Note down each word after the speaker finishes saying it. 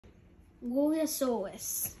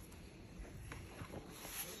Worrysaurus.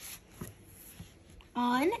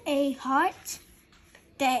 On a hot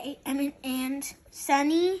day, and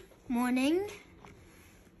sunny morning,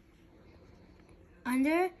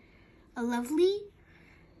 under a lovely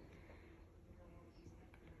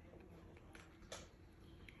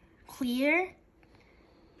clear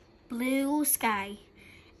blue sky,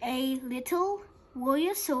 a little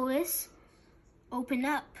Worrysaurus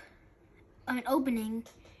opening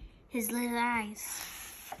his little eyes.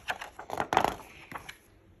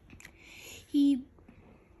 He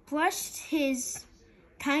brushed his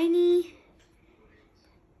tiny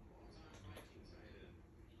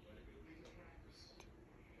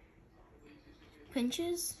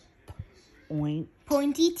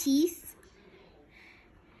pointy teeth.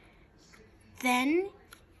 Then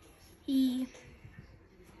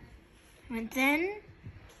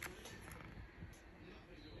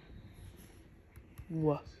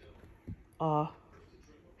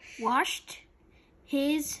washed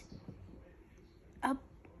his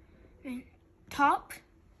top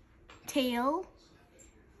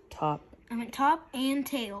and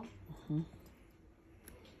tail. Mm-hmm.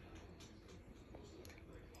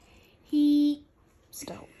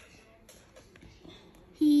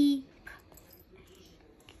 He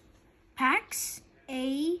packs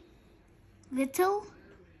a little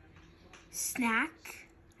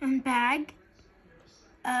bag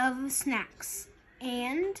of snacks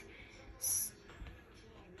and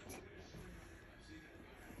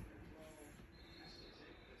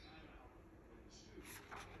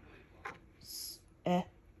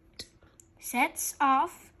sets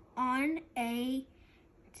off on a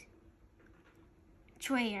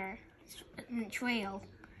trail.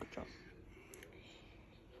 Good job.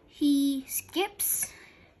 He skips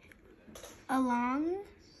along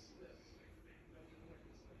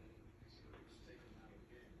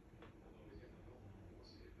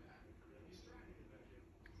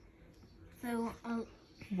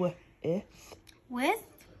with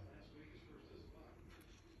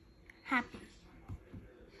happy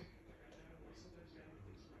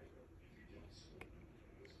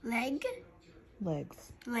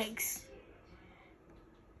legs.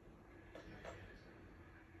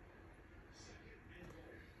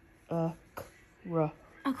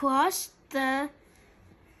 Across the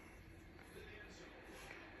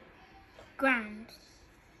ground.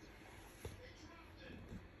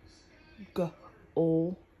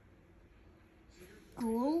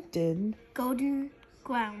 Golden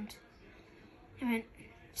ground.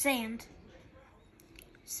 Sand.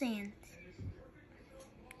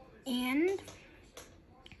 And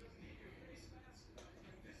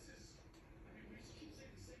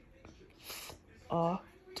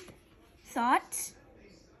thought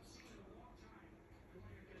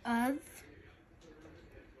of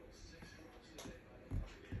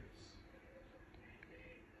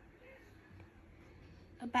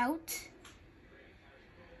about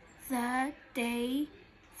the day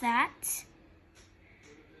that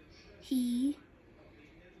he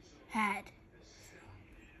had.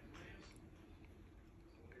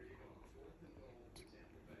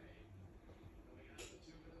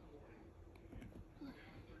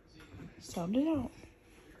 Sound it out.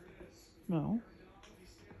 No.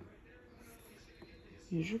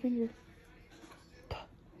 Use your finger.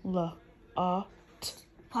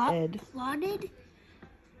 Plotted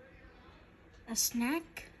a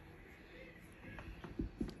snack.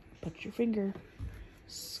 Put your finger.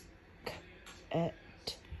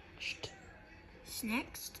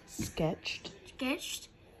 Sketched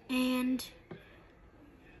and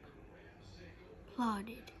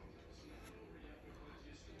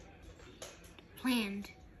planned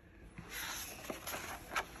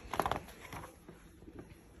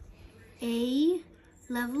a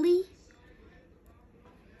lovely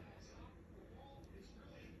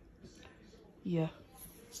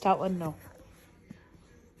Stop letting know.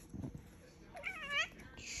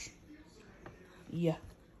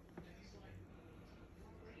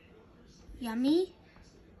 Yummy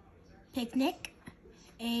picnic,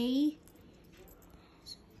 a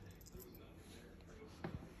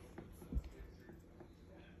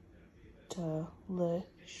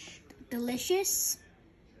delicious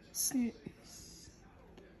summer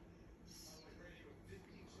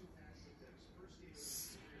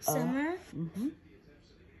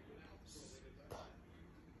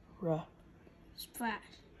spread.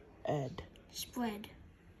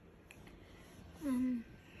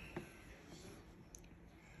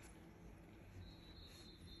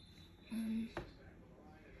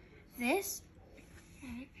 This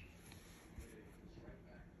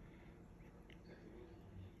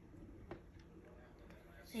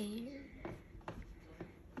There.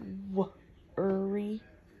 Worry.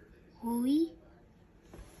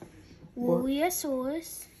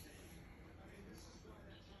 Worrysaurus.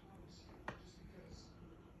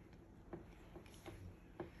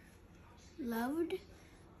 Loved.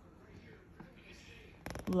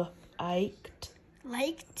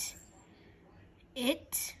 Liked.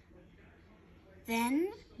 It. Then.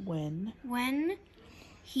 When.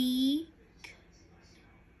 He.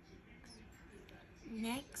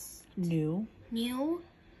 Next. Knew.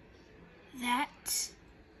 That.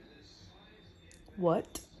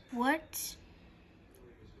 What.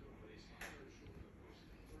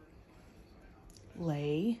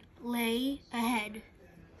 Lay ahead.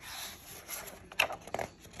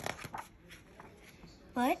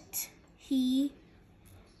 But he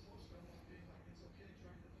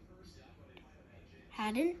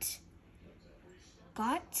hadn't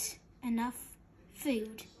got enough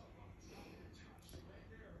food.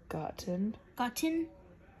 Gotten.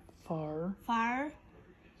 Far.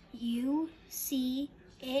 You see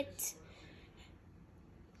it.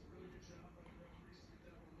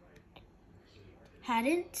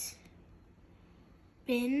 Hadn't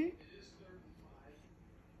been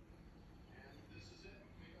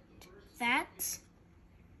that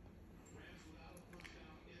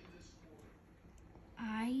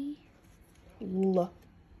I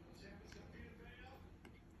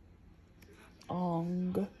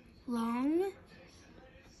long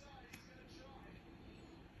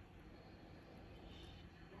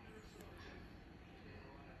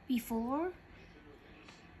before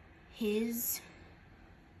his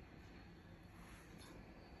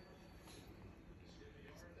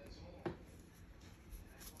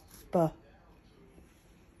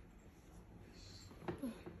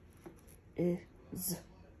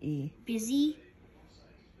busy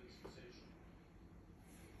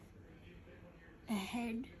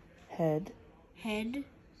ahead head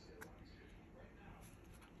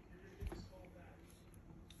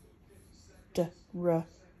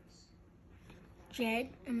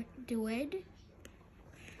Dued.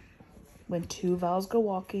 When two vowels go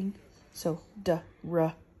walking, so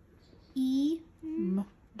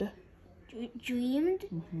Dreamed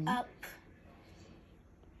up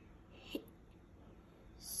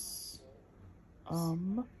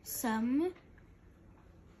some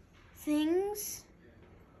things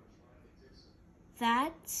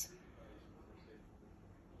that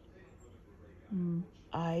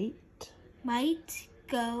might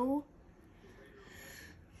go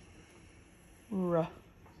wrong.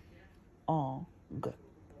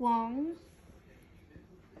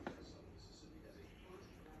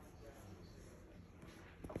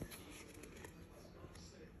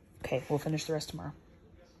 Okay, we'll finish the rest tomorrow.